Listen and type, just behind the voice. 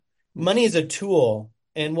money is a tool.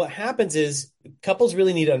 And what happens is couples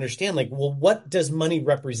really need to understand, like, well, what does money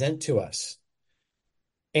represent to us?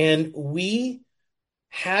 And we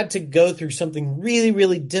had to go through something really,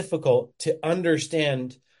 really difficult to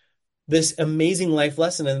understand this amazing life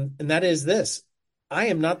lesson. And that is this: I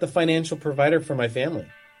am not the financial provider for my family.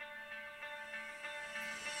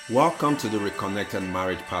 Welcome to the Reconnected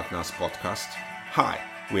Marriage Partners podcast. Hi,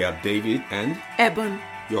 we are David and Eben,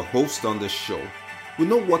 your host on the show. We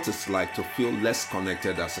know what it's like to feel less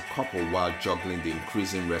connected as a couple while juggling the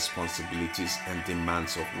increasing responsibilities and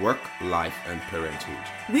demands of work, life, and parenthood.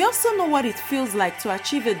 we also know what it feels like to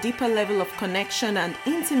achieve a deeper level of connection and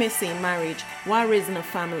intimacy in marriage while raising a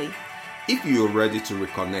family. If you are ready to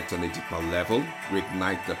reconnect on a deeper level,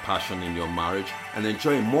 reignite the passion in your marriage, and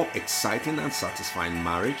enjoy a more exciting and satisfying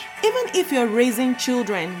marriage, Even if you're raising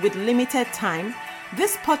children with limited time,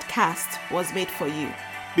 this podcast was made for you.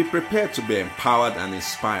 be prepared to be empowered and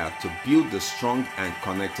inspired to build the strong and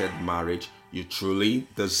connected marriage you truly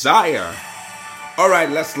desire. All right,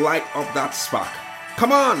 let's light up that spark.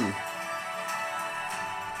 Come on!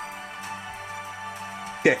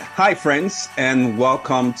 Okay. Hi, friends, and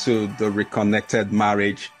welcome to the Reconnected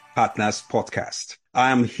Marriage Partners podcast.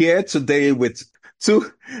 I'm here today with two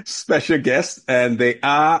special guests, and they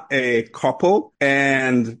are a couple,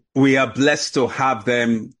 and we are blessed to have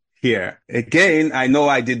them here. Again, I know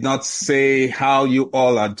I did not say how you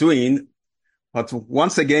all are doing, but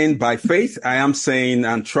once again, by faith, I am saying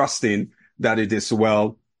and trusting that it is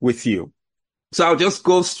well with you. So I'll just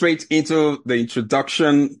go straight into the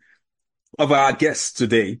introduction of our guests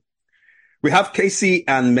today. We have Casey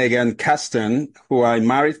and Meygan Caston, who are a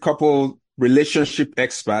married couple, relationship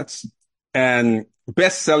experts, and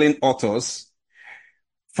best-selling authors,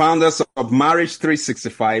 founders of Marriage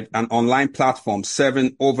 365, an online platform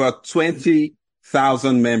serving over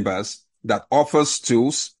 20,000 members that offers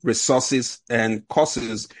tools, resources, and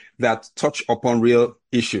courses that touch upon real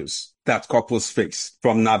issues that couples face,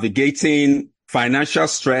 from navigating financial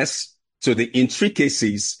stress to the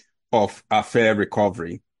intricacies of affair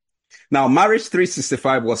recovery. Now, Marriage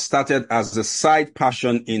 365 was started as a side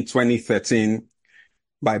passion in 2013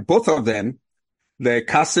 by both of them. The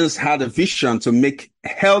Castons had a vision to make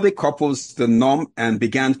healthy couples the norm and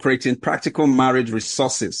began creating practical marriage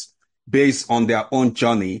resources based on their own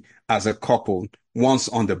journey as a couple once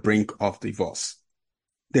on the brink of divorce.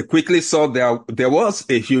 They quickly saw there was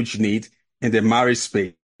a huge need in the marriage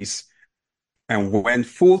space and went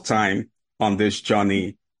full-time on this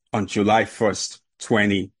journey on July 1st,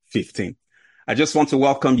 2015. I just want to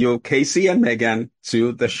welcome you, Casey and Meygan,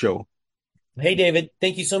 to the show. Hey, David,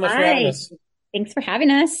 thank you so much for having Hi, us. thanks for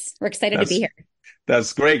having us. We're excited to be here.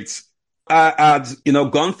 That's great. I'd,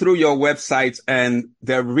 gone through your website, and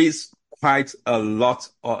there is quite a lot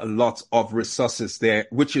of resources there,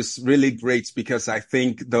 which is really great because I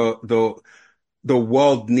think the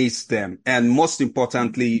world needs them. And most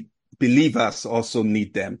importantly, believers also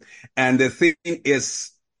need them. And the thing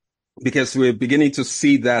is, because we're beginning to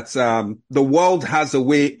see that the world has a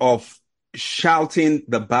way of shouting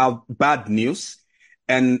the bad news.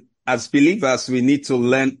 And as believers, we need to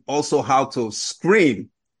learn also how to scream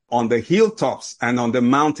on the hilltops and on the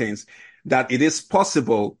mountains that it is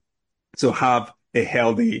possible to have a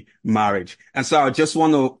healthy marriage. And so I just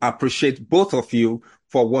want to appreciate both of you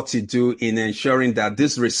for what you do in ensuring that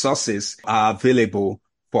these resources are available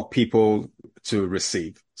for people to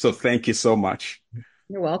receive. So thank you so much.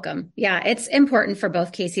 You're welcome. Yeah, it's important for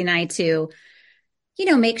both Casey and I to,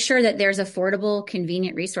 make sure that there's affordable,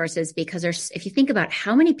 convenient resources because if you think about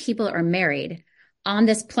how many people are married on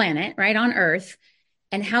this planet, right, on Earth,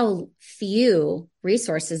 and how few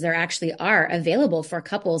resources there actually are available for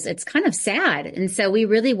couples, it's kind of sad. And so we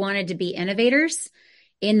really wanted to be innovators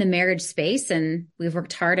in the marriage space, and we've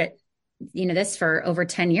worked hard at, this for over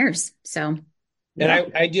 10 years. So.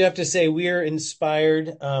 And I do have to say, we're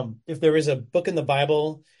inspired. If there is a book in the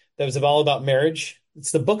Bible that was all about marriage,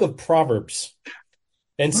 it's the book of Proverbs.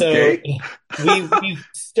 And so we've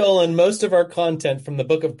stolen most of our content from the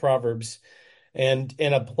book of Proverbs and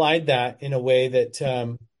applied that in a way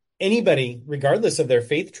that anybody, regardless of their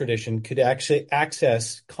faith tradition, could actually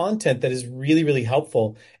access content that is really, really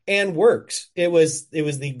helpful and works. It was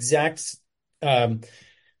the exact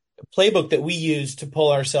playbook that we use to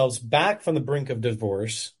pull ourselves back from the brink of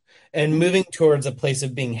divorce and moving towards a place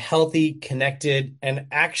of being healthy, connected, and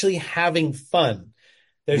actually having fun.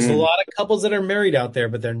 There's a lot of couples that are married out there,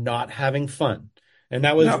 but they're not having fun. And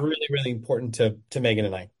that was really, really important to Meygan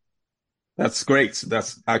and I. That's great.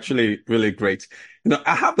 That's actually really great.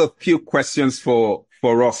 I have a few questions for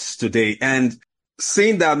us today. And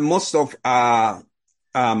seeing that most of our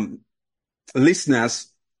listeners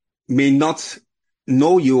may not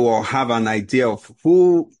know you or have an idea of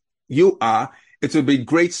who you are, it would be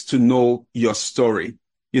great to know your story.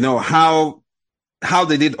 How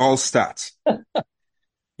did it all start?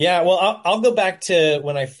 Yeah, well, I'll go back to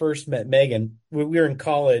when I first met Meygan. We were in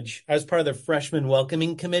college. I was part of the freshman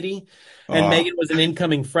welcoming committee, and Meygan was an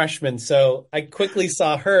incoming freshman. So I quickly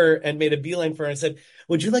saw her and made a beeline for her and said,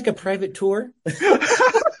 "Would you like a private tour?"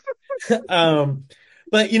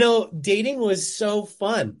 But dating was so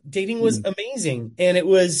fun. Dating was amazing, and it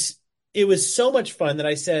was so much fun that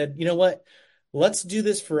I said, "You know what? Let's do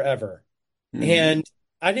this forever." And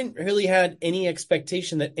I didn't really have any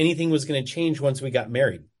expectation that anything was going to change once we got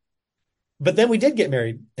married. But then we did get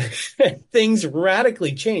married. Things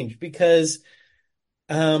radically changed because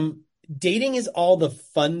dating is all the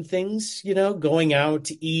fun things, going out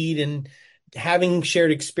to eat and having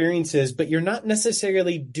shared experiences, but you're not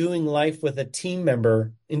necessarily doing life with a team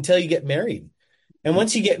member until you get married. And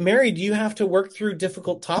once you get married, you have to work through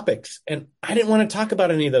difficult topics. And I didn't want to talk about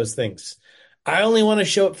any of those things. I only want to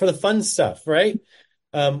show up for the fun stuff, right?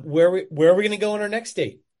 Where are we going to go on our next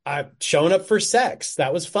date? Showing up for sex.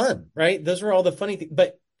 That was fun, right? Those were all the funny things.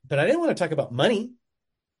 But I didn't want to talk about money.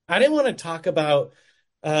 I didn't want to talk about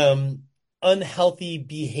unhealthy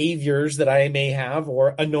behaviors that I may have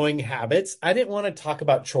or annoying habits. I didn't want to talk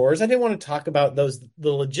about chores. I didn't want to talk about the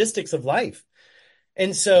logistics of life.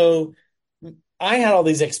 And so I had all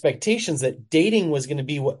these expectations that dating was going to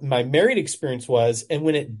be what my married experience was. And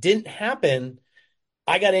when it didn't happen,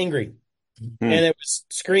 I got angry. And it was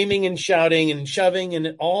screaming and shouting and shoving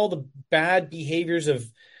and all the bad behaviors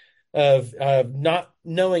of not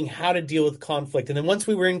knowing how to deal with conflict. And then once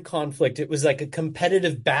we were in conflict, it was like a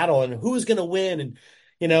competitive battle and who's going to win. And,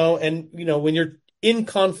 when you're in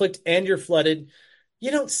conflict and you're flooded, you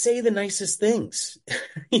don't say the nicest things,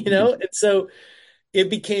 and so it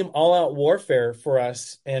became all out warfare for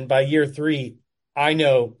us. And by year 3, I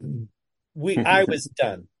know I was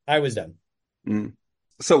done. I was done.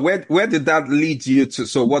 So where did that lead you to?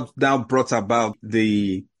 So what now brought about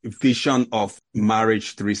the vision of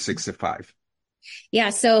Marriage 365?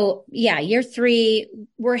 Yeah. So year 3,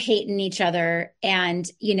 we're hating each other. And,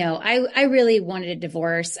 I really wanted a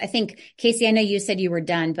divorce. I think, Casey, I know you said you were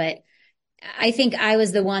done, but I think I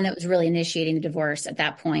was the one that was really initiating the divorce at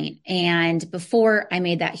that point. And before I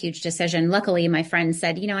made that huge decision, luckily my friend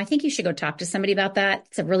said, I think you should go talk to somebody about that.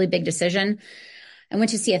 It's a really big decision. I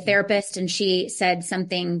went to see a therapist and she said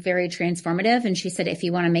something very transformative. And she said, if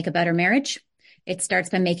you want to make a better marriage, it starts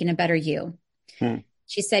by making a better you.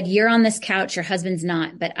 She said, you're on this couch, your husband's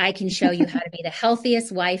not, but I can show you how to be the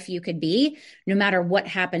healthiest wife you could be, no matter what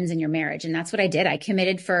happens in your marriage. And that's what I did. I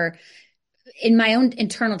committed in my own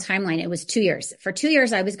internal timeline, it was 2 years. For 2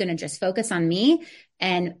 years, I was going to just focus on me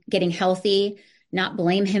and getting healthy, not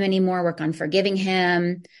blame him anymore, work on forgiving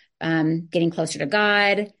him, getting closer to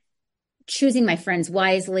God, choosing my friends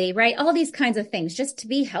wisely, right? All these kinds of things just to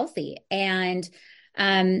be healthy. And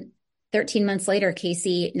 13 months later,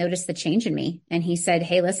 Casey noticed the change in me. And he said,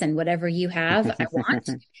 hey, listen, whatever you have, I want.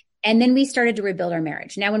 And then we started to rebuild our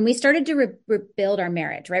marriage. Now, when we started to rebuild our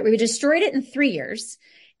marriage, right, we destroyed it in 3 years.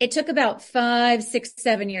 It took about 5, 6,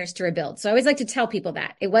 7 years to rebuild. So I always like to tell people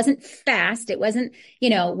that it wasn't fast. It wasn't,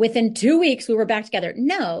 within 2 weeks we were back together.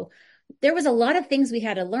 No, there was a lot of things we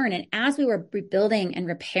had to learn. And as we were rebuilding and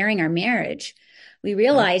repairing our marriage, we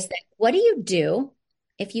realized that what do you do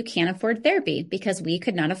if you can't afford therapy? Because we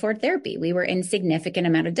could not afford therapy. We were in significant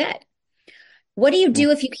amount of debt. What do you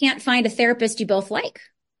do if you can't find a therapist you both like?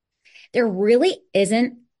 There really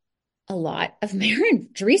isn't a lot of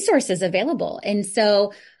marriage resources available. And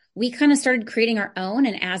so we kind of started creating our own.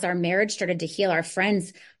 And as our marriage started to heal, our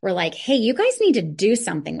friends were like, hey, you guys need to do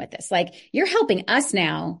something with this. Like, you're helping us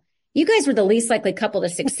now. You guys were the least likely couple to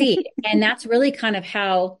succeed. And that's really kind of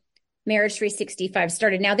how Marriage 365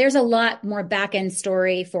 started. Now, there's a lot more back end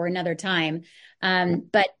story for another time.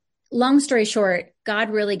 But long story short, God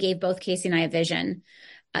really gave both Casey and I a vision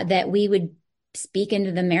that we would speak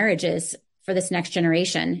into the marriages for this next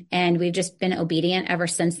generation. And we've just been obedient ever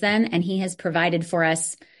since then. And he has provided for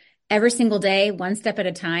us every single day, one step at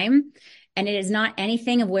a time. And it is not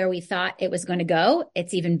anything of where we thought it was going to go.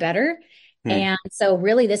 It's even better. And so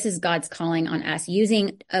really, this is God's calling on us,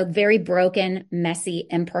 using a very broken, messy,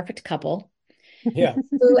 imperfect couple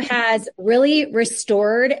who has really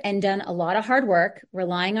restored and done a lot of hard work,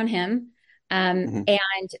 relying on him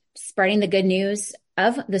and spreading the good news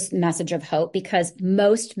of this message of hope, because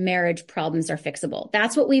most marriage problems are fixable.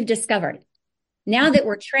 That's what we've discovered. Now that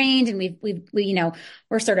we're trained and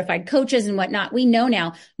we're certified coaches and whatnot, we know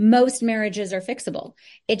now most marriages are fixable.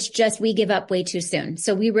 It's just we give up way too soon.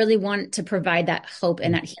 So we really want to provide that hope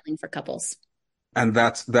and that healing for couples. And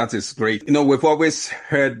that is great. You know, we've always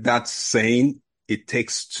heard that saying, it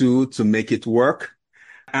takes two to make it work.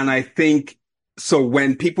 And I think so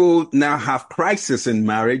when people now have crisis in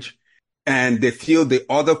marriage and they feel the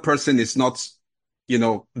other person is not,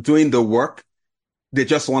 doing the work, they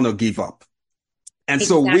just want to give up. And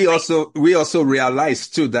so Exactly. we also realize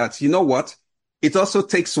too that, you know what? It also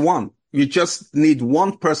takes one. You just need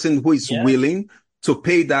one person who is Yeah. willing to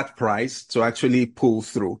pay that price to actually pull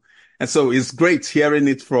through. And so it's great hearing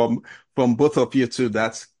it from both of you too,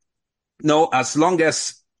 that no, as long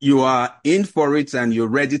as you are in for it and you're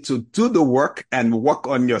ready to do the work and work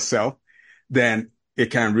on yourself, then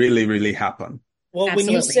it can really, really happen. Well, when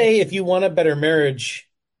you Absolutely. say if you want a better marriage,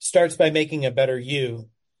 starts by making a better you,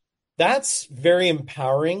 that's very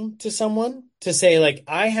empowering to someone to say, like,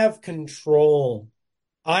 I have control.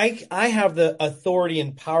 I have the authority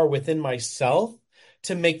and power within myself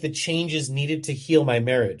to make the changes needed to heal my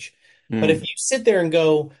marriage. But if Mm, you sit there and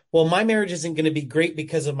go, well, my marriage isn't going to be great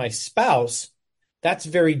because of my spouse, that's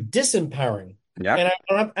very disempowering. yeah.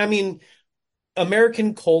 And I mean,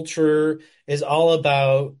 American culture is all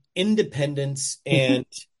about independence, and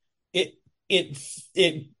it it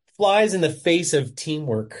it flies in the face of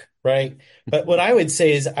teamwork, right? But what I would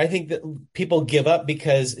say is I think that people give up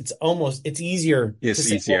because it's easier to It's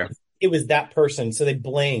say, well, easier. it was that person, so they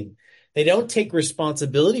blame. They don't take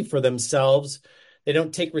responsibility for themselves. They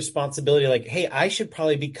don't take responsibility like, hey, I should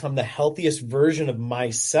probably become the healthiest version of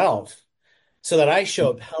myself so that I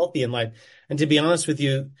show up healthy in life. And to be honest with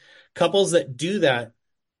you, couples that do that,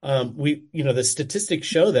 the statistics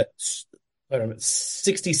show that I don't know,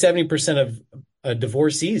 60, 70% of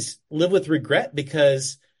divorcees live with regret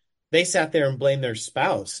because they sat there and blamed their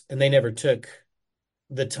spouse and they never took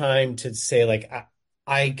the time to say, like,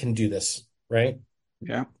 I can do this, right?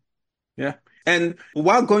 Yeah. Yeah. And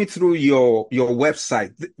while going through your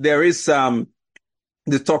website, there is the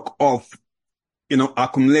talk of,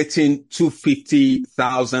 accumulating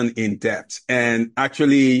 250,000 in debt and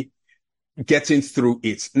actually getting through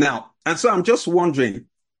it. Now, and so I'm just wondering,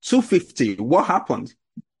 250, what happened?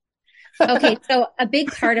 Okay, so a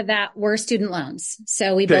big part of that were student loans.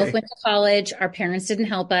 So we both Okay. went to college. Our parents didn't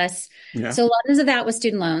help us. Yeah. So a lot of that was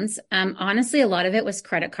student loans. Honestly, a lot of it was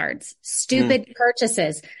credit cards, Mm, stupid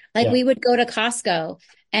purchases. Like Yeah. we would go to Costco,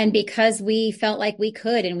 and because we felt like we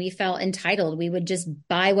could and we felt entitled, we would just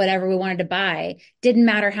buy whatever we wanted to buy. Didn't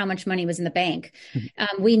matter how much money was in the bank.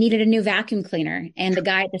 We needed a new vacuum cleaner, and the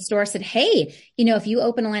guy at the store said, "Hey, if you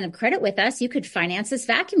open a line of credit with us, you could finance this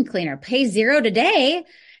vacuum cleaner. Pay zero today."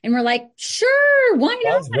 And we're like, sure, why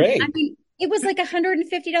Sounds not? I great. mean, it was like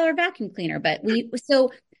 $150 vacuum cleaner, but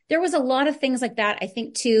so there was a lot of things like that. I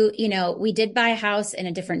think too, we did buy a house in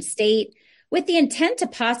a different state with the intent to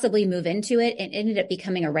possibly move into it, and it ended up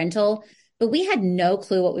becoming a rental, but we had no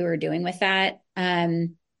clue what we were doing with that. The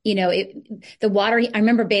water, I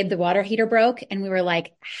remember, babe, the water heater broke, and we were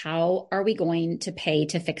like, how are we going to pay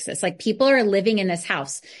to fix this? Like, people are living in this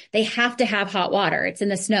house. They have to have hot water. It's in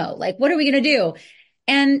the snow. Like, what are we going to do?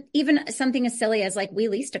 And even something as silly as, like, we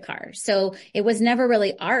leased a car. So it was never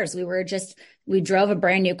really ours. We drove a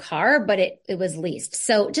brand new car, but it was leased.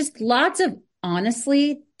 So just lots of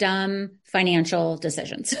honestly dumb financial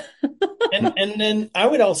decisions. And then I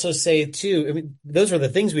would also say too, I mean, those were the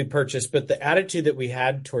things we purchased, but the attitude that we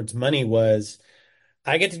had towards money was,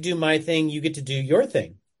 I get to do my thing, you get to do your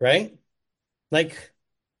thing, right? Like,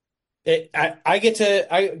 I get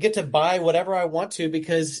to buy whatever I want to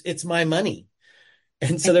because it's my money.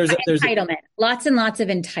 And so there's Entitlement, lots and lots of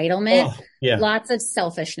entitlement, oh yeah. lots of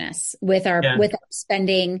selfishness with our Yeah. with our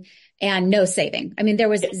spending, and no saving. I mean, there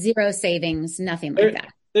was zero savings, nothing like There,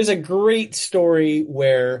 that. there's a great story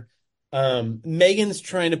where Megan's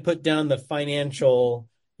trying to put down the financial,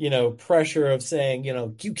 pressure of saying,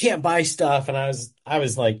 you can't buy stuff. And I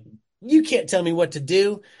was like, you can't tell me what to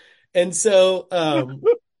do. And so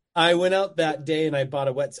I went out that day and I bought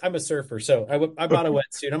I'm a surfer, so I bought a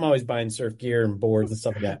wetsuit. I'm always buying surf gear and boards and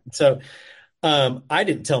stuff like that. So I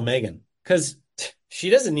didn't tell Megan because she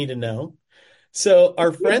doesn't need to know. So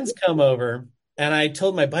our friends come over, and I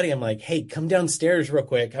told my buddy, I'm like, hey, come downstairs real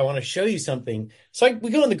quick. I want to show you something. So we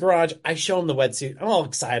go in the garage. I show him the wetsuit. I'm all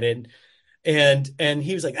excited. And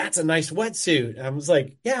he was like, that's a nice wetsuit. And I was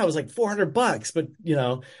like, yeah, it was like $400, but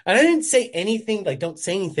and I didn't say anything, like, don't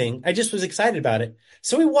say anything. I just was excited about it.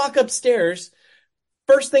 So we walk upstairs.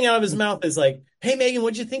 First thing out of his mouth is like, hey, Megan,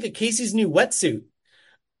 what'd you think of Casey's new wetsuit?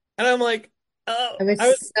 And I'm like, oh, I was I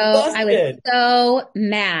was busted. so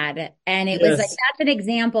mad. And it was like, Yes. that's an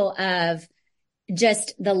example of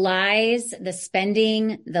just the lies, the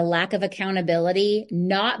spending, the lack of accountability,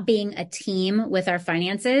 not being a team with our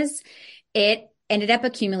finances. It ended up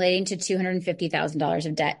accumulating to $250,000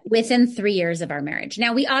 of debt within 3 years of our marriage.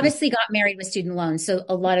 Now, we obviously got married with student loans, so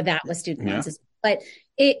a lot of that was student loans, but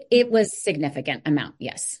it was significant amount,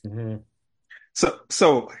 yes. Mm-hmm.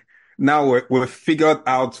 So now we've figured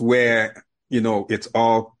out where, it's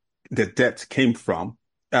all the debt came from.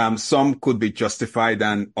 Some could be justified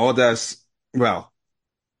and others, well,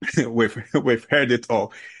 we've heard it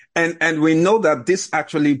all. And we know that this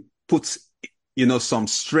actually puts, some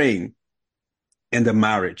strain in the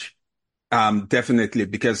marriage. Definitely,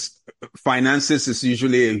 because finances is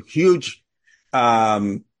usually a huge,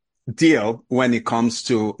 deal when it comes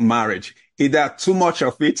to marriage. Either too much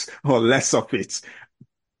of it or less of it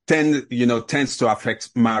tends to affect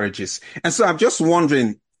marriages. And so I'm just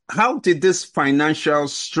wondering, how did this financial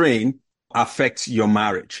strain affect your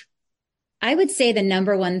marriage? I would say the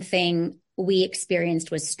number one thing we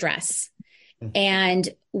experienced was stress. And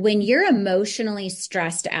when you're emotionally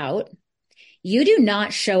stressed out, you do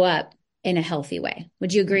not show up in a healthy way.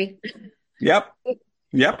 Would you agree? Yep.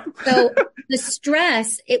 So the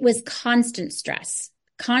stress, it was constant stress,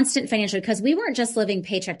 constant financial, because we weren't just living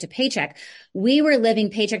paycheck to paycheck. We were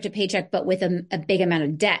living paycheck to paycheck, but with a big amount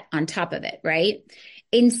of debt on top of it, right?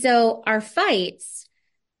 And so our fights,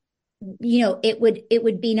 it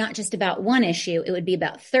would be not just about one issue, it would be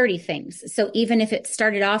about 30 things. So even if it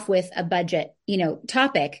started off with a budget,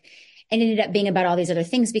 topic, and ended up being about all these other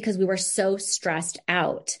things because we were so stressed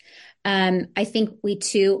out. I think we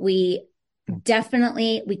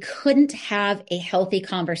couldn't have a healthy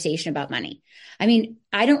conversation about money. I mean,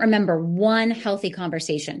 I don't remember one healthy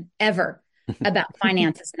conversation ever about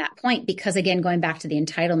finances at that point, because again, going back to the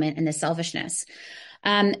entitlement and the selfishness,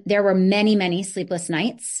 there were many, many sleepless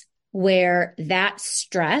nights where that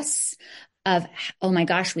stress of, oh my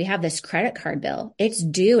gosh, we have this credit card bill. It's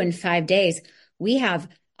due in 5 days. We have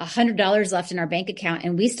 $100 left in our bank account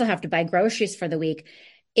and we still have to buy groceries for the week.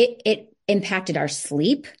 It impacted our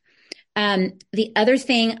sleep. The other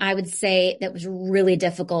thing I would say that was really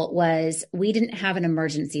difficult was we didn't have an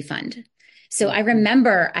emergency fund. So I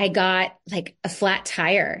remember I got like a flat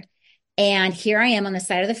tire and here I am on the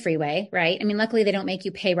side of the freeway, right? I mean, luckily they don't make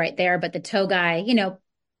you pay right there, but the tow guy,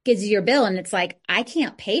 gives you your bill and it's like, I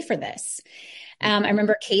can't pay for this. I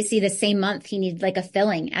remember Casey the same month, he needed like a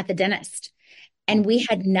filling at the dentist and we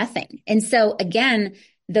had nothing. And so again,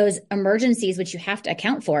 those emergencies, which you have to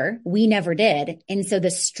account for, we never did. And so the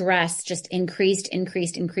stress just increased.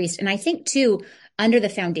 And I think too, under the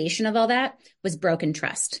foundation of all that was broken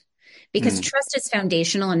trust, because trust is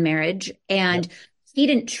foundational in marriage. And he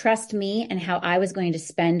didn't trust me and how I was going to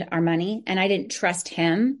spend our money. And I didn't trust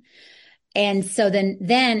him. And so then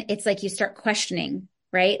it's like you start questioning,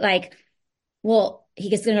 right? Like, well, he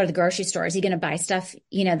gets going to go to the grocery store. Is he going to buy stuff,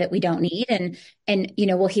 that we don't need? And,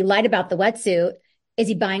 well, he lied about the wetsuit. Is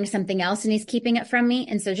he buying something else and he's keeping it from me?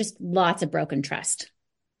 And so just lots of broken trust.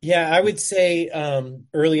 Yeah, I would say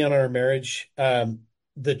early on in our marriage,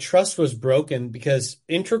 the trust was broken because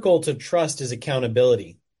integral to trust is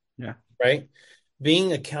accountability. Yeah. Right?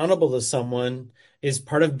 Being accountable to someone is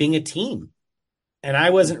part of being a team. And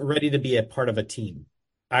I wasn't ready to be a part of a team.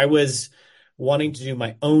 I was wanting to do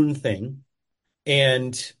my own thing.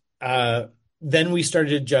 And then we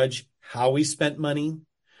started to judge how we spent money,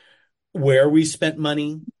 where we spent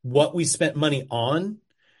money, what we spent money on.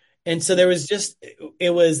 And so there was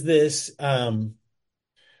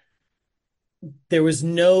there was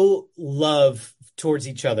no love towards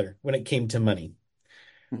each other when it came to money.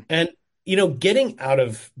 And, getting out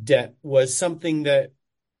of debt was something that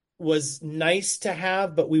was nice to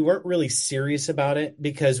have, but we weren't really serious about it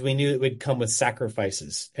because we knew it would come with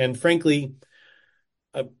sacrifices. And frankly,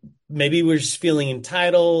 maybe we're just feeling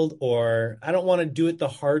entitled or I don't want to do it the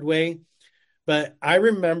hard way. But I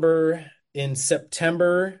remember in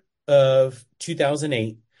September of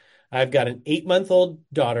 2008, I've got an 8-month-old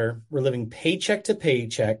daughter. We're living paycheck to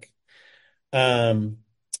paycheck. We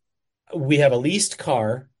have a leased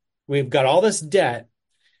car. We've got all this debt.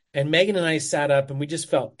 And Meygan and I sat up and we just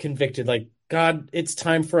felt convicted, like, God, it's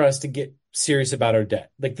time for us to get serious about our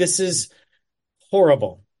debt. Like, this is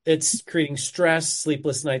horrible. It's creating stress,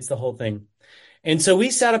 sleepless nights, the whole thing. And so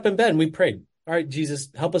we sat up in bed and we prayed, all right, Jesus,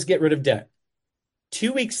 help us get rid of debt.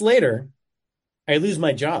 2 weeks later, I lose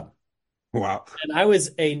my job. Wow. And I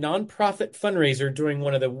was a nonprofit fundraiser during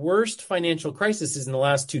one of the worst financial crises in the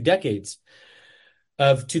last 2 decades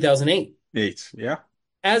of 2008. Yeah.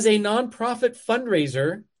 As a nonprofit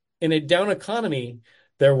fundraiser in a down economy,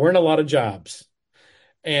 there weren't a lot of jobs.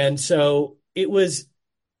 And so it was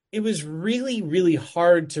really, really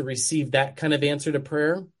hard to receive that kind of answer to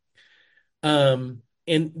prayer. And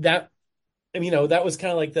that that was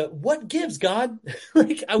kind of like what gives, God?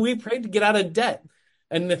 Like we prayed to get out of debt.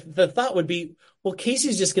 And the thought would be, well,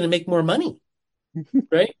 Casey's just going to make more money,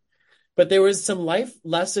 right? But there was some life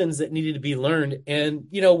lessons that needed to be learned. And,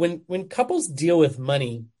 when couples deal with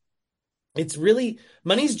money,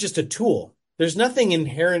 money's just a tool. There's nothing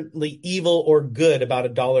inherently evil or good about a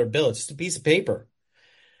dollar bill. It's just a piece of paper.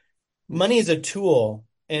 Money is a tool.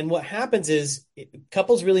 And what happens is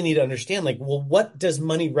couples really need to understand, like, well, what does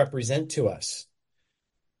money represent to us?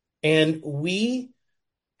 And we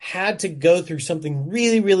had to go through something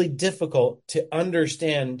really, really difficult to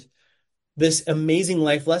understand this amazing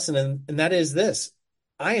life lesson. And that is this: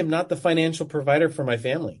 I am not the financial provider for my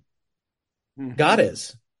family. God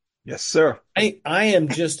is. Yes, sir. I am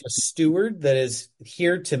just a steward that is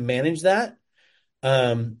here to manage that.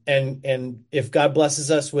 And if God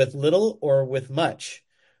blesses us with little or with much,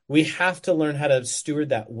 we have to learn how to steward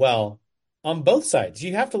that well on both sides.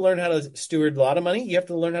 You have to learn how to steward a lot of money. You have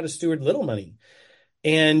to learn how to steward little money.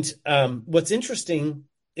 And what's interesting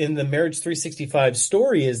in the Marriage 365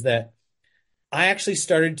 story is that I actually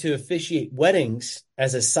started to officiate weddings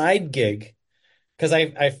as a side gig, because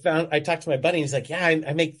I talked to my buddy and he's like, yeah,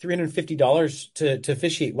 I make $350 to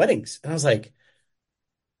officiate weddings. And I was like,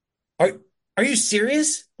 are you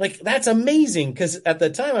serious? Like, that's amazing. Because at the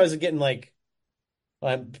time I was getting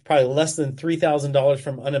probably less than $3,000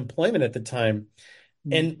 from unemployment at the time.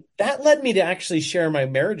 And that led me to actually share my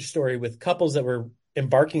marriage story with couples that were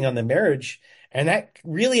embarking on the marriage. And that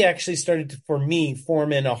really actually started to, for me,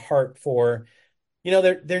 form in a heart for,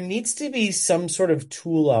 there needs to be some sort of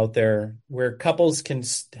tool out there where couples can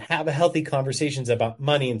have healthy conversations about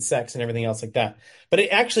money and sex and everything else like that. But it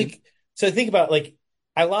actually, so think about, like,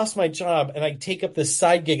 I lost my job and I take up this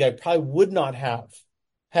side gig I probably would not have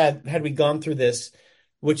had we gone through this,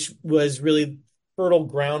 which was really fertile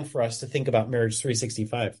ground for us to think about Marriage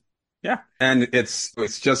 365. Yeah. And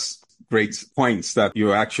it's just great points that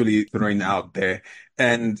you're actually throwing out there.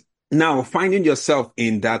 And now finding yourself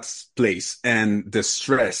in that place and the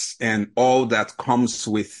stress and all that comes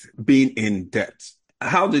with being in debt.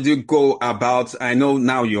 How did you go about? I know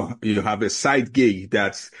now you have a side gig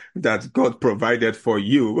that God provided for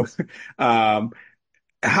you. How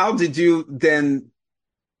did you then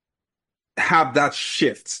have that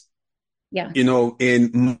shift? Yeah.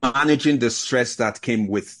 In managing the stress that came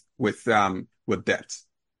with debt.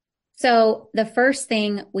 So the first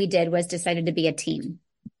thing we did was decided to be a team.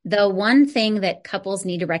 The one thing that couples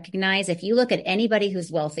need to recognize, if you look at anybody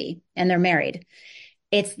who's wealthy and they're married,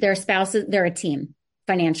 it's their spouses, they're a team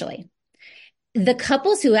financially. The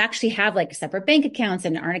couples who actually have like separate bank accounts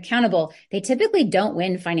and aren't accountable, they typically don't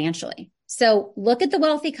win financially. So look at the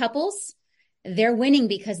wealthy couples. They're winning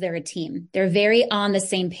because they're a team. They're very on the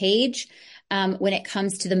same page when it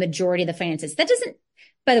comes to the majority of the finances. That doesn't,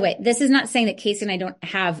 by the way, this is not saying that Casey and I don't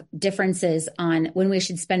have differences on when we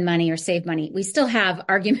should spend money or save money. We still have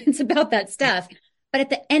arguments about that stuff. But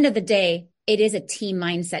at the end of the day, it is a team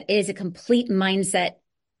mindset. It is a complete mindset,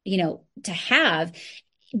 to have,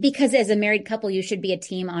 because as a married couple, you should be a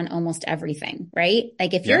team on almost everything, right?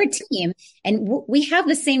 Like if you're a team and we have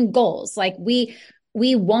the same goals, like we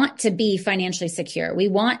want to be financially secure. We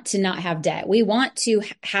want to not have debt. We want to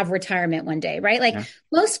have retirement one day, right? Like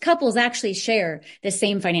most couples actually share the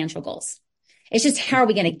same financial goals. It's just how are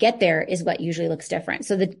we going to get there is what usually looks different.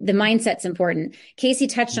 So the mindset's important. Casey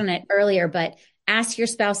touched on it earlier, but ask your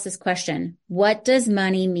spouse this question. What does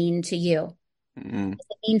money mean to you? Does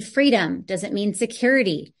it mean freedom? Does it mean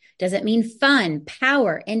security? Does it mean fun,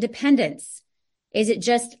 power, independence? Is it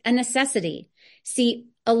just a necessity? See,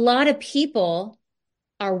 a lot of people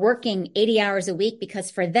are working 80 hours a week because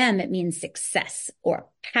for them, it means success or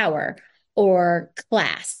power or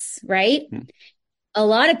class, right? A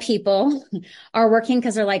lot of people are working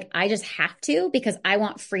because they're like, I just have to because I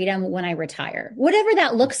want freedom when I retire. Whatever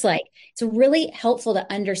that looks like, it's really helpful to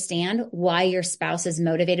understand why your spouse is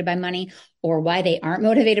motivated by money or why they aren't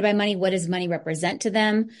motivated by money. What does money represent to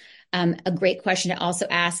them? A great question to also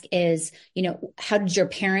ask is, how did your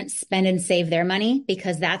parents spend and save their money?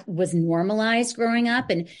 Because that was normalized growing up.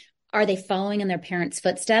 And are they following in their parents'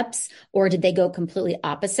 footsteps or did they go completely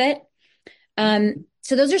opposite?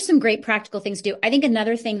 So those are some great practical things to do. I think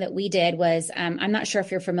another thing that we did was, I'm not sure if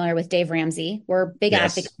you're familiar with Dave Ramsey. We're big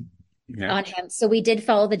advocates on him. So we did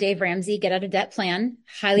follow the Dave Ramsey Get Out of Debt plan.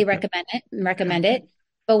 Highly recommend it.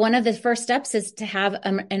 But one of the first steps is to have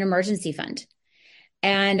an emergency fund.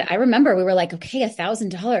 And I remember we were like, okay,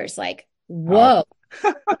 $1,000, like, whoa.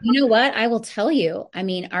 You know what? I will tell you, I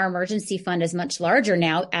mean, our emergency fund is much larger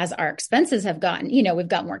now as our expenses have gotten, we've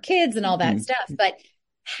got more kids and all that stuff. But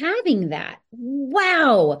having that,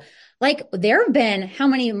 wow. Like there have been how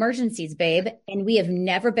many emergencies, babe? And we have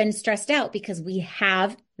never been stressed out because we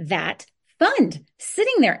have that fund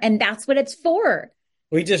sitting there. And that's what it's for.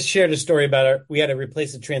 We just shared a story about we had to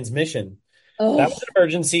replace a transmission. That Oh, was an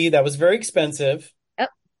emergency. That was very expensive, yep.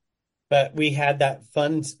 but we had that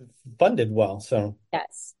funded well. So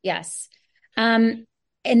Yes, yes. And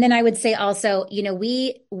then I would say also,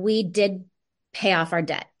 we did pay off our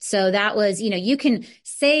debt. So that was, you can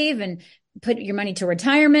save and put your money to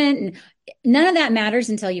retirement, and none of that matters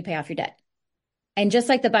until you pay off your debt. And just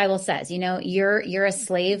like the Bible says, you're a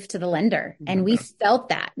slave to the lender. And we felt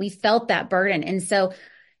that. We felt that burden. And so,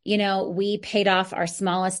 we paid off our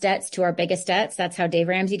smallest debts to our biggest debts. That's how Dave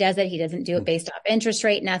Ramsey does it. He doesn't do it based off interest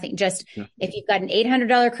rate, nothing. Just if you've got an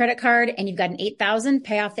 $800 credit card and you've got an 8,000,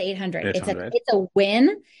 pay off the 800. It's a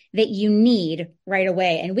win that you need right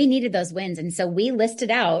away. And we needed those wins. And so we listed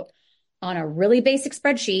out on a really basic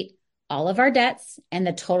spreadsheet all of our debts and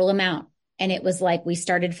the total amount. And it was like we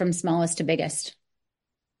started from smallest to biggest.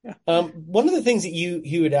 one of the things that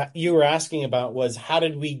you were asking about was how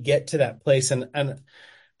did we get to that place, and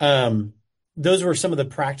those were some of the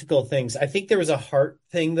practical things. I think there was a heart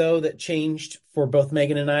thing though that changed for both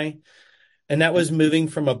Meygan and I, and that was moving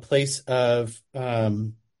from a place of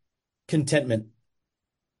contentment.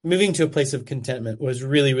 Moving to a place of contentment was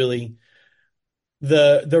really, really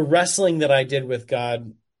the wrestling that I did with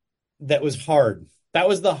God. That was hard. That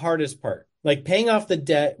was the hardest part. Like paying off the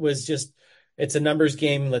debt was just, it's a numbers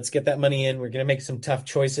game. Let's get that money in. We're going to make some tough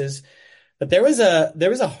choices. But there was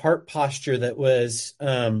a heart posture that was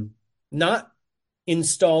not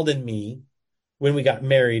installed in me when we got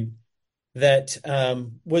married that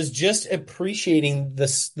was just appreciating the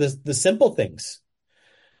simple things.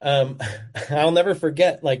 I'll never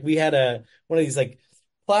forget, like we had one of these like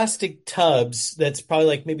plastic tubs that's probably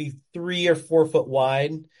like maybe 3 or 4 foot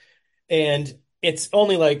wide, and it's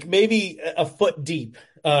only like maybe a foot deep.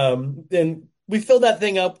 And we filled that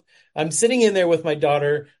thing up. I'm sitting in there with my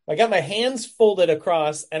daughter. I got my hands folded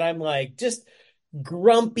across, and I'm like just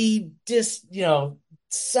grumpy,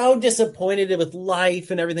 so disappointed with life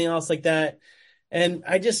and everything else like that. And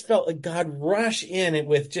I just felt like God rush in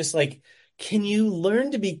with just like, can you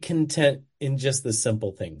learn to be content in just the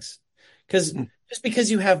simple things? Because just because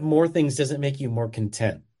you have more things doesn't make you more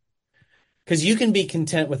content. Because you can be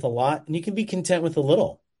content with a lot and you can be content with a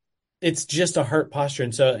little. It's just a heart posture.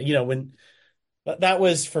 And so, when that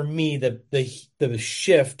was for me, the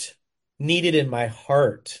shift needed in my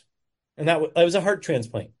heart. And that was a heart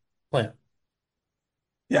transplant.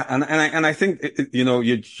 Yeah, and I think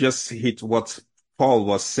you just hit what Paul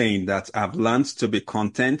was saying, that I've learned to be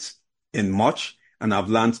content in much, and I've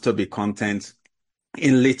learned to be content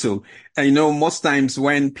in little. And most times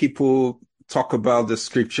when people talk about the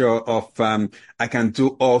scripture of I can do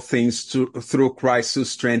all things through Christ who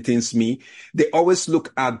strengthens me, they always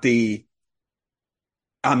look at the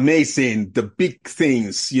amazing, the big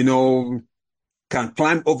things, can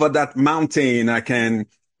climb over that mountain, I can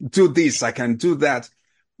do this, I can do that.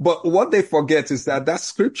 But what they forget is that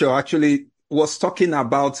scripture actually was talking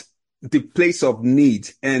about the place of need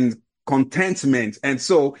and contentment. And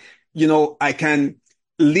so, I can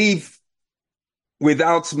live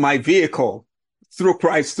without my vehicle through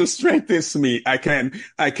Christ who strengthens me. I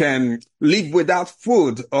can live without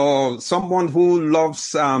food, or someone who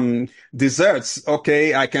loves desserts.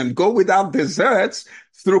 Okay, I can go without desserts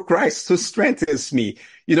through Christ who strengthens me.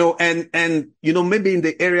 And maybe in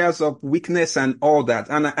the areas of weakness and all that.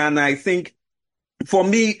 And I think for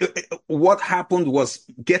me, what happened was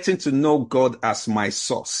getting to know God as my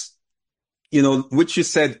source, which you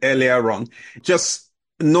said earlier on, just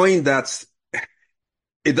knowing that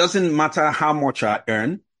it doesn't matter how much I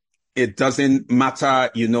earn. It doesn't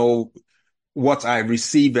matter, what I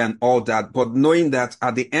receive and all that, but knowing that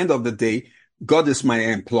at the end of the day, God is my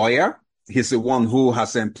employer. He's the one who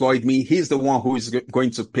has employed me. He's the one who is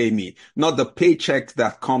going to pay me, not the paycheck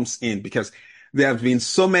that comes in. Because there have been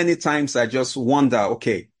so many times I just wonder,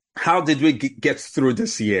 okay, how did we get through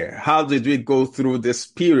this year? How did we go through this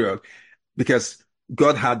period? Because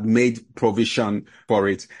God had made provision for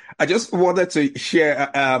it. I just wanted to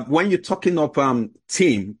share, when you're talking of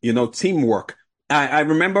teamwork, I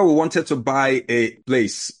remember we wanted to buy a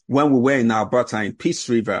place when we were in Alberta in Peace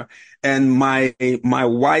River, and my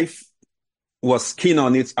wife was keen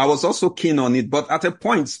on it. I was also keen on it, but at a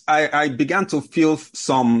point I began to feel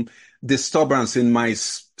some disturbance in my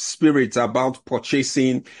spirit about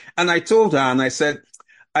purchasing. And I told her, and I said,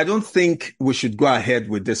 I don't think we should go ahead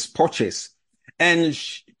with this purchase. And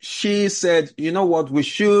she said, you know what, we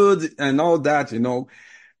should, and all that,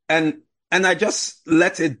 and And I just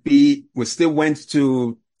let it be. We still went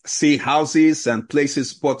to see houses and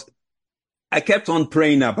places, but I kept on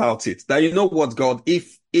praying about it. That, you know what, God,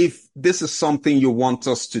 if this is something you want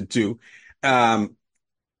us to do,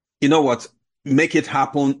 you know what, make it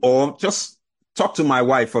happen, or just talk to my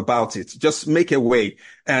wife about it. Just make a way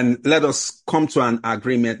and let us come to an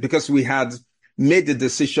agreement, because we had made the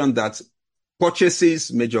decision that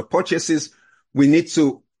major purchases, we need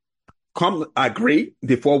to come agree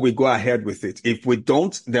before we go ahead with it. If we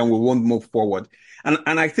don't, then we won't move forward.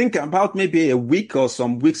 And I think about maybe a week or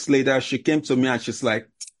some weeks later, she came to me and she's like,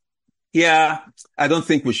 yeah, I don't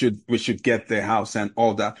think we should get the house and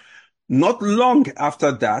all that. Not long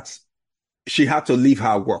after that, she had to leave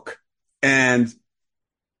her work. And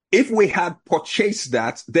if we had purchased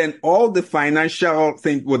that, then all the financial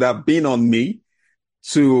thing would have been on me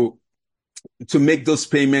to make those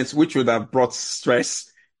payments, which would have brought stress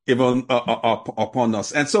even upon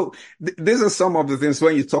us. And so these are some of the things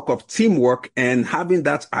when you talk of teamwork and having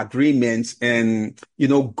that agreement and,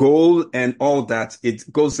 goal and all that,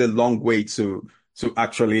 it goes a long way to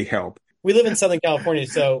actually help. We live in Southern California,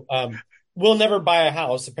 so we'll never buy a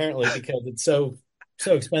house apparently because it's so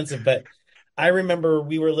expensive. But I remember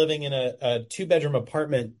we were living in a 2-bedroom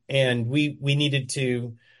apartment, and we needed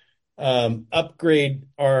to upgrade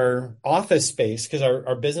our office space because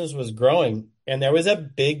our business was growing. And there was a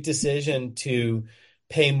big decision to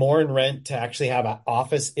pay more in rent to actually have an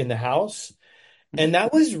office in the house. And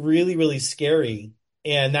that was really, really scary.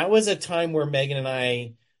 And that was a time where Meygan and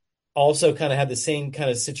I also kind of had the same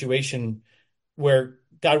kind of situation where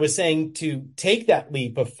God was saying to take that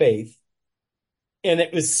leap of faith. And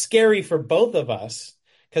it was scary for both of us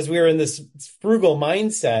because we were in this frugal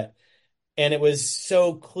mindset. And it was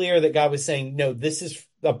so clear that God was saying, no, this is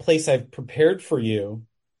a place I've prepared for you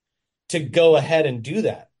to go ahead and do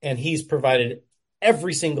that. And he's provided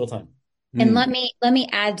every single time. And let me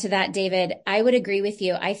add to that, David. I would agree with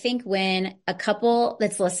you. I think when a couple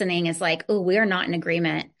that's listening is like, oh, we're not in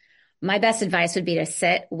agreement, my best advice would be to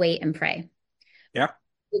sit, wait, and pray. Yeah.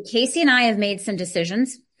 Casey and I have made some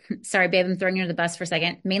decisions. Sorry, babe, I'm throwing you under the bus for a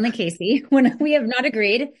second. Mainly Casey, when we have not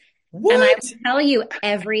agreed. What? And I will tell you,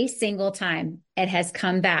 every single time it has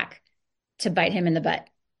come back to bite him in the butt.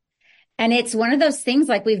 And it's one of those things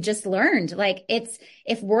like we've just learned, like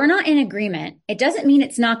if we're not in agreement, it doesn't mean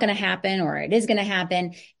it's not going to happen or it is going to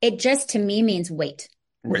happen. It just, to me, means wait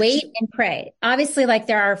and pray. Obviously, like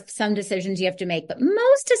there are some decisions you have to make, but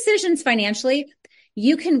most decisions financially,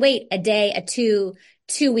 you can wait a day, 2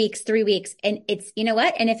 weeks, 3 weeks. And it's, you know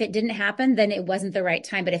what? And if it didn't happen, then it wasn't the right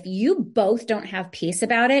time. But if you both don't have peace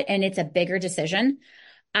about it and it's a bigger decision,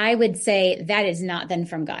 I would say that is not then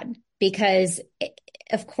from God, because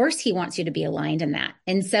of course he wants you to be aligned in that.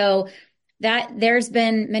 And so that there's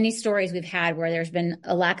been many stories we've had where there's been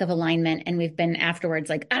a lack of alignment and we've been afterwards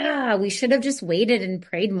like, we should have just waited and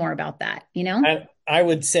prayed more about that, I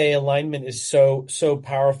would say alignment is so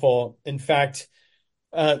powerful. In fact,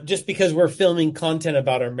 just because we're filming content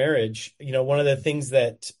about our marriage, one of the things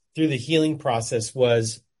that through the healing process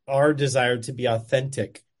was our desire to be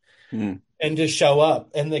authentic and to show up.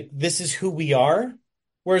 And this is who we are.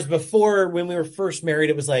 Whereas before, when we were first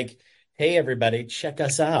married, it was like, hey, everybody, check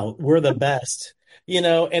us out. We're the best,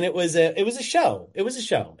 and it was a show. It was a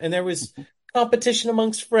show. And there was competition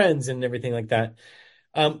amongst friends and everything like that.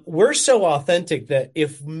 We're so authentic that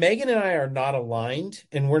if Meygan and I are not aligned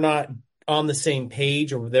and we're not on the same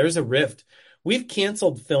page or there's a rift, we've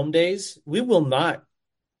canceled film days. We're not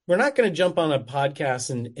going to jump on a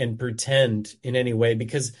podcast and pretend in any way,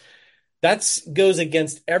 because that goes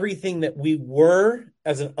against everything that we were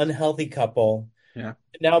as an unhealthy couple. Yeah.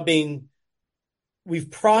 Now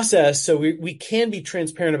we've processed, so we can be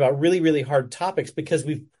transparent about really, really hard topics because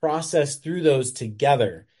we've processed through those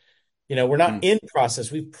together. We're not in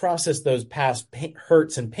process. We've processed those past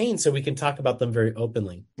hurts and pains so we can talk about them very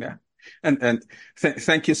openly. Yeah. And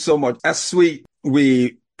thank you so much. As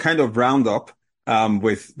we kind of round up,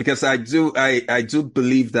 because I do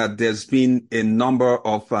believe that there's been a number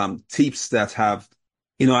of tips that have,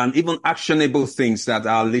 and even actionable things that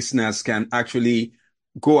our listeners can actually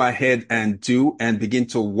go ahead and do and begin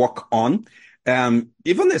to work on.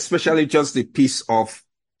 Even especially just the piece of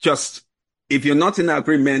just, if you're not in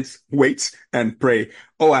agreement, wait and pray.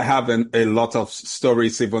 Oh, I have a lot of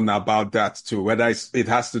stories even about that too, whether it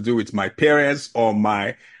has to do with my parents or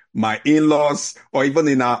my in-laws, or even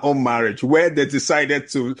in our own marriage, where they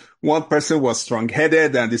decided one person was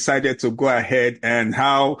strong-headed and decided to go ahead, and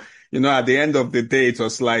how, at the end of the day, it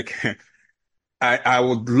was like, I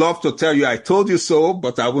would love to tell you, I told you so,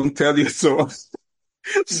 but I won't tell you so.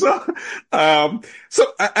 So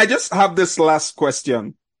I just have this last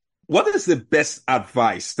question. What is the best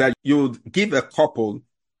advice that you would give a couple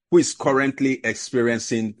who is currently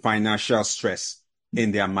experiencing financial stress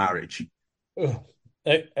in their marriage? Ugh.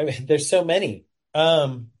 I mean, there's so many.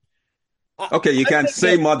 Okay, you I'm can gonna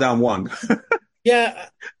say go, more than one. yeah,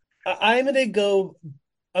 I'm gonna go.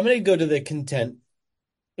 I'm gonna go to the content.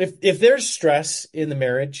 If there's stress in the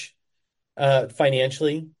marriage,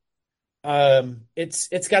 financially,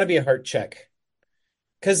 it's got to be a heart check.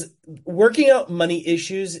 Because working out money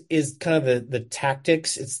issues is kind of the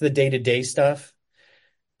tactics, it's the day-to-day stuff.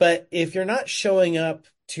 But if you're not showing up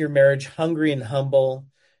to your marriage hungry and humble,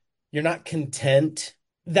 you're not content,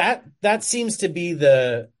 that seems to be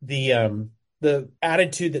the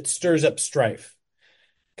attitude that stirs up strife.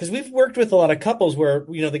 Because we've worked with a lot of couples where,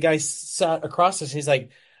 the guy sat across us and he's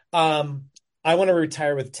like, I want to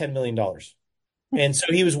retire with $10 million. And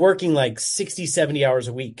so he was working like 60, 70 hours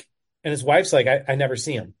a week. And his wife's like, I never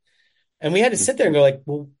see him. And we had to sit there and go like,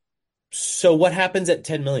 well, so what happens at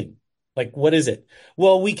 10 million? Like, what is it?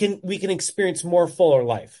 Well, we can experience more fuller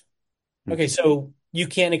life. Okay, so you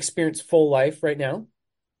can't experience full life right now?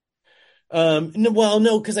 No, well,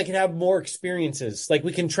 no, because I can have more experiences. Like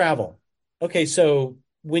we can travel. Okay, so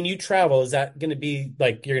when you travel, is that going to be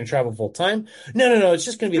like you're going to travel full time? No, no, no. It's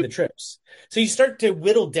just going to be the trips. So you start to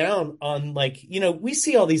whittle down on like, we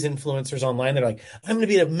see all these influencers online. They're like, I'm going to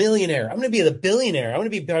be a millionaire. I'm going to be the billionaire. I'm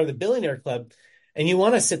going to be part of the billionaire club. And you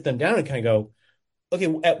want to sit them down and kind of go,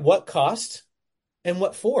 okay, at what cost and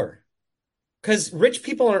what for? Because rich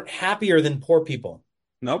people aren't happier than poor people.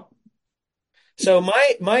 Nope. So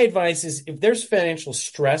my advice is if there's financial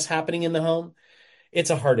stress happening in the home,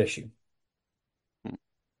 it's a heart issue.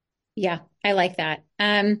 Yeah, I like that.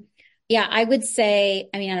 Yeah, I would say,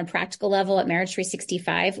 I mean, on a practical level at Marriage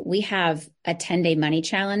 365, we have a 10-day money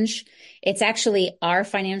challenge. It's actually our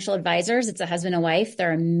financial advisors. It's a husband and wife.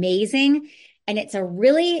 They're amazing. And it's a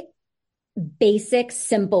really basic,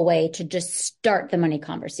 simple way to just start the money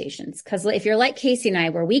conversations. Because if you're like Casey and I,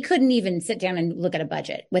 where we couldn't even sit down and look at a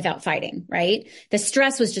budget without fighting, right? The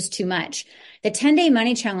stress was just too much. The 10-day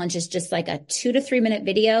money challenge is just like a 2 to 3 minute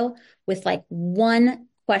video with like one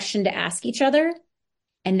question to ask each other.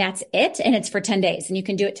 And that's it. And it's for 10 days. And you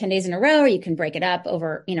can do it 10 days in a row, or you can break it up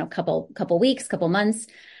over, couple weeks, couple months.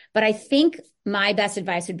 But I think my best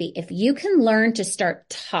advice would be if you can learn to start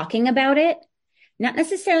talking about it, not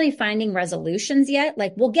necessarily finding resolutions yet,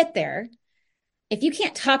 like we'll get there. If you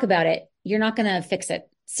can't talk about it, you're not going to fix it.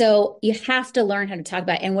 So you have to learn how to talk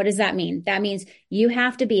about it. And what does that mean? That means you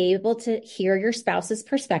have to be able to hear your spouse's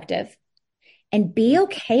perspective and be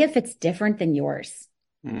okay if it's different than yours.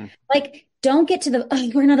 Like, don't get to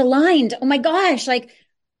we're not aligned. Oh my gosh. Like,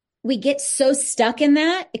 we get so stuck in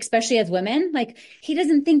that, especially as women. Like, he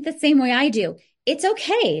doesn't think the same way I do. It's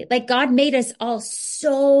okay. Like, God made us all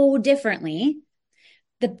so differently.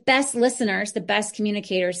 The best listeners, the best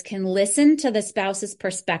communicators can listen to the spouse's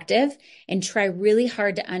perspective and try really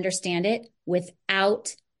hard to understand it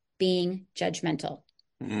without being judgmental.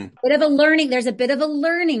 There's a bit of a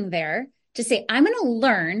learning there to say, I'm going to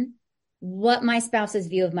learn what my spouse's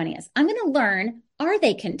view of money is. I'm going to learn, are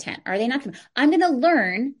they content? Are they not content? I'm going to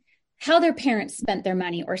learn how their parents spent their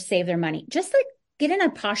money or save their money. Just like get in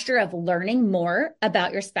a posture of learning more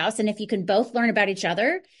about your spouse. And if you can both learn about each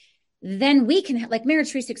other, then we can, like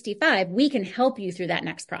Marriage 365, we can help you through that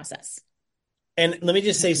next process. And let me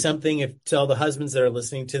just say something to all the husbands that are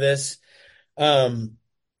listening to this.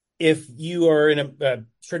 If you are in a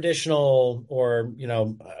traditional or,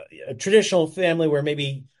 a traditional family where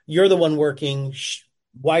maybe you're the one working,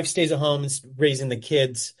 wife stays at home and raising the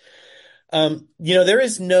kids, there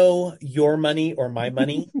is no your money or my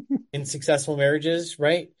money in successful marriages,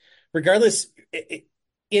 right? Regardless,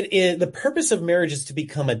 the purpose of marriage is to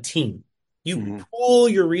become a team. You pool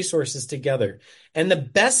your resources together. And the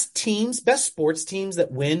best sports teams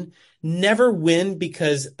that win never win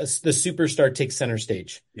because the superstar takes center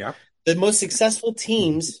stage. Yeah. The most successful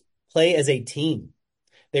teams play as a team.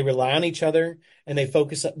 They rely on each other and they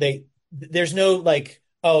focus. There's no like,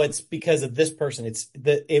 oh, it's because of this person.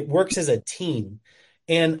 It works as a team.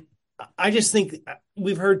 And I just think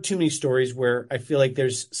we've heard too many stories where I feel like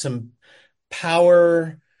there's some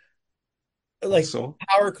power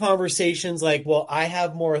conversations like, well, I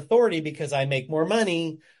have more authority because I make more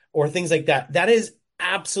money or things like that. That is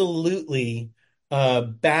absolutely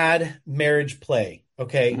bad marriage play.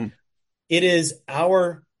 Okay. It is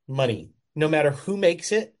our money, no matter who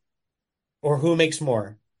makes it or who makes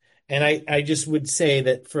more. And I just would say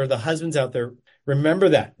that for the husbands out there, remember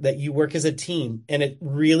that you work as a team, and it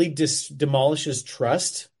really demolishes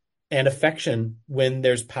trust and affection when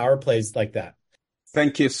there's power plays like that.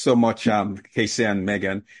 Thank you so much, Casey and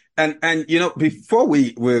Meygan. And before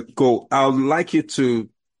we go, I would like you to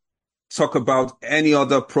talk about any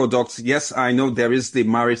other products. Yes, I know there is the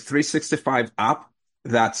Marriage 365 app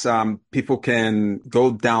that people can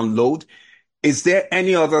go download. Is there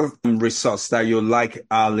any other resource that you'd like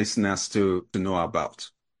our listeners to know about?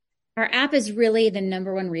 Our app is really the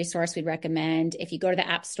number one resource we'd recommend. If you go to the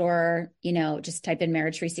App Store, just type in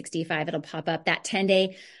Marriage 365, it'll pop up. That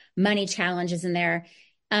 10-day money challenge is in there.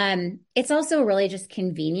 It's also a really just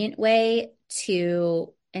convenient way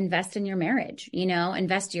to invest in your marriage,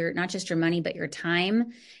 invest not just your money, but your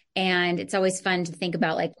time. And it's always fun to think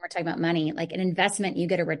about, like, when we're talking about money, like an investment you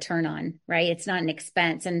get a return on, right? It's not an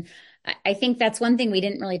expense. And I think that's one thing we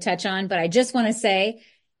didn't really touch on, but I just want to say,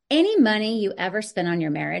 any money you ever spend on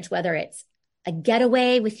your marriage, whether it's a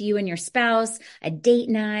getaway with you and your spouse, a date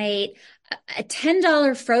night, a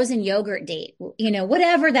 $10 frozen yogurt date,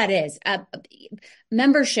 whatever that is, a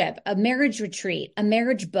membership, a marriage retreat, a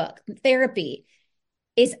marriage book, therapy,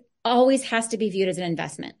 always has to be viewed as an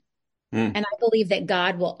investment. And I believe that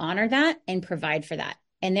God will honor that and provide for that.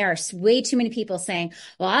 And there are way too many people saying,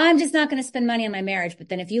 well, I'm just not going to spend money on my marriage. But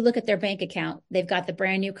then if you look at their bank account, they've got the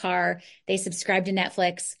brand new car, they subscribe to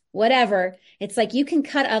Netflix, whatever. It's like you can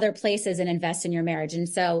cut other places and invest in your marriage. And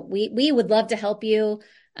so we would love to help you,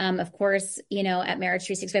 of course, at Marriage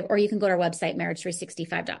 365, or you can go to our website,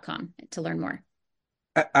 marriage365.com, to learn more.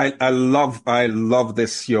 I love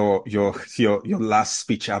this, your last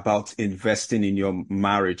speech about investing in your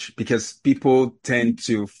marriage, because people tend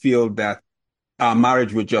to feel that our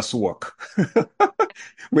marriage will just work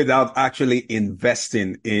without actually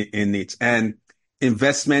investing in it. And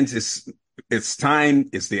investment it's time,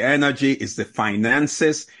 it's the energy, it's the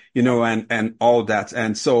finances, and all that.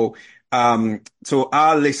 And so, to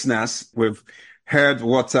our listeners, we've heard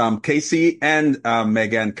what, Casey and,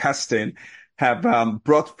 Meygan Caston have,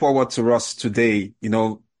 brought forward to us today,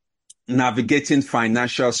 navigating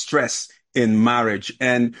financial stress in marriage,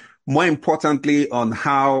 and more importantly, on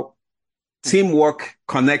how teamwork,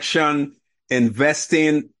 connection,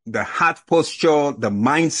 investing, the heart posture, the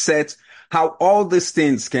mindset, how all these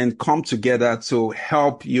things can come together to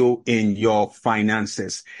help you in your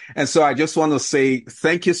finances. And so I just want to say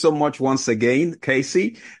thank you so much once again,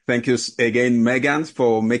 Casey. Thank you again, Meygan,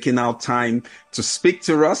 for making our time to speak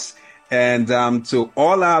to us. And to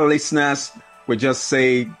all our listeners, we just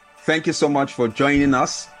say thank you so much for joining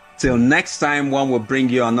us. Till next time, one will bring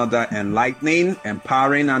you another enlightening,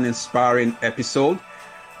 empowering, and inspiring episode.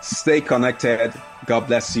 Stay connected. God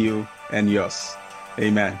bless you and yours.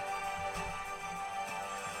 Amen.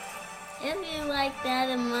 If you like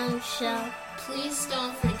that among show, please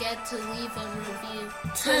don't forget to leave a review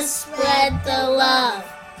to spread the love.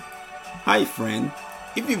 Hi, friend.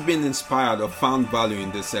 If you've been inspired or found value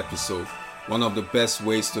in this episode, one of the best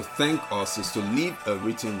ways to thank us is to leave a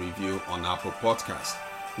written review on Apple Podcast.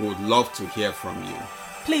 We would love to hear from you.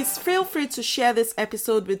 Please feel free to share this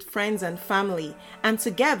episode with friends and family, and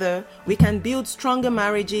together we can build stronger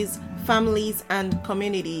marriages, families, and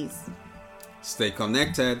communities. Stay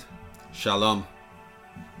connected. Shalom.